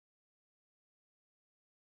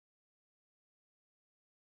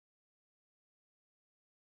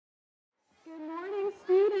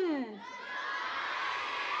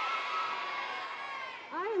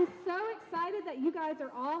excited that you guys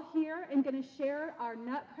are all here and going to share our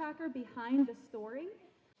Nutcracker behind the story.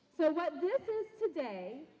 So what this is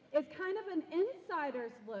today is kind of an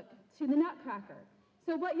insider's look to the Nutcracker.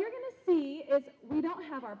 So what you're going to see is we don't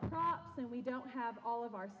have our props and we don't have all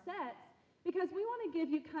of our sets because we want to give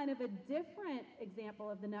you kind of a different example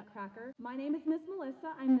of the Nutcracker. My name is Miss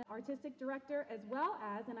Melissa. I'm the artistic director as well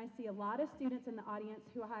as, and I see a lot of students in the audience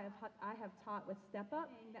who I have taught with Step Up.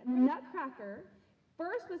 The Nutcracker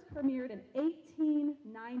first was premiered in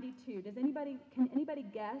 1892. Can anybody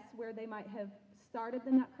guess where they might have started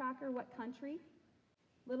the Nutcracker? What country?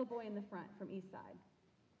 Little boy in the front from East Side.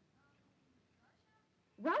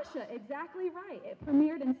 Russia, exactly right. It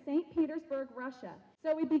premiered in St. Petersburg, Russia.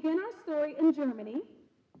 So we begin our story in Germany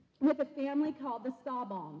with a family called the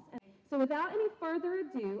Stahlbaums. So without any further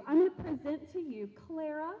ado, I'm going to present to you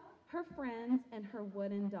Clara, her friends, and her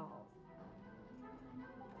wooden dolls.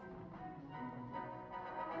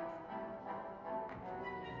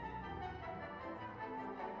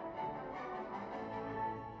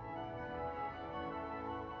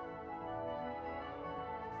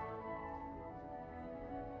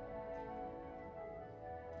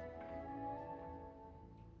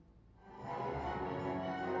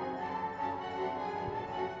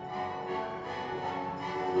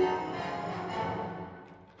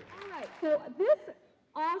 So this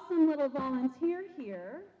awesome little volunteer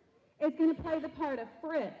here is going to play the part of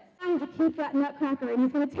Fritz, trying to keep that Nutcracker, and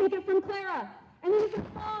he's going to take it from Clara, and he's going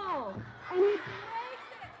to fall, and he breaks it.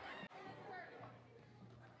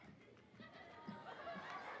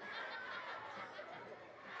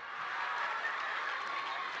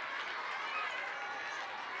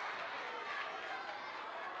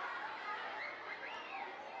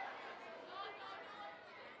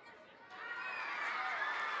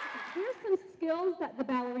 Here's some skills that the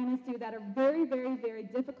ballerinas do that are very, very, very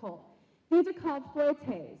difficult. These are called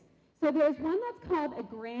fouettes. So there's one that's called a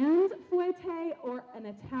grand fouette or an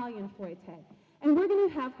Italian fouette. And we're going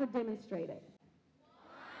to have her demonstrate it.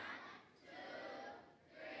 1, 2,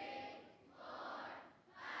 3, 4,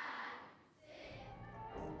 5, 6.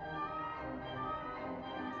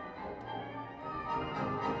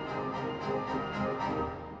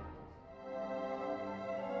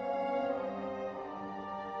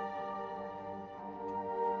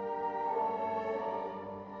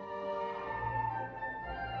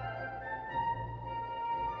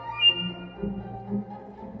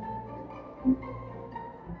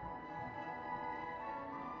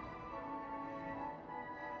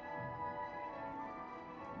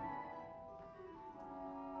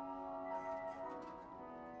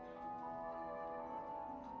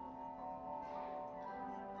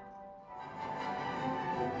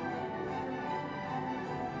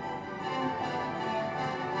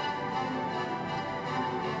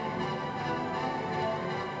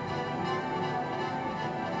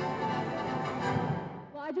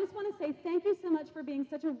 I just want to say thank you so much for being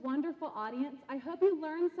such a wonderful audience. I hope you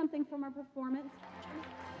learned something from our performance.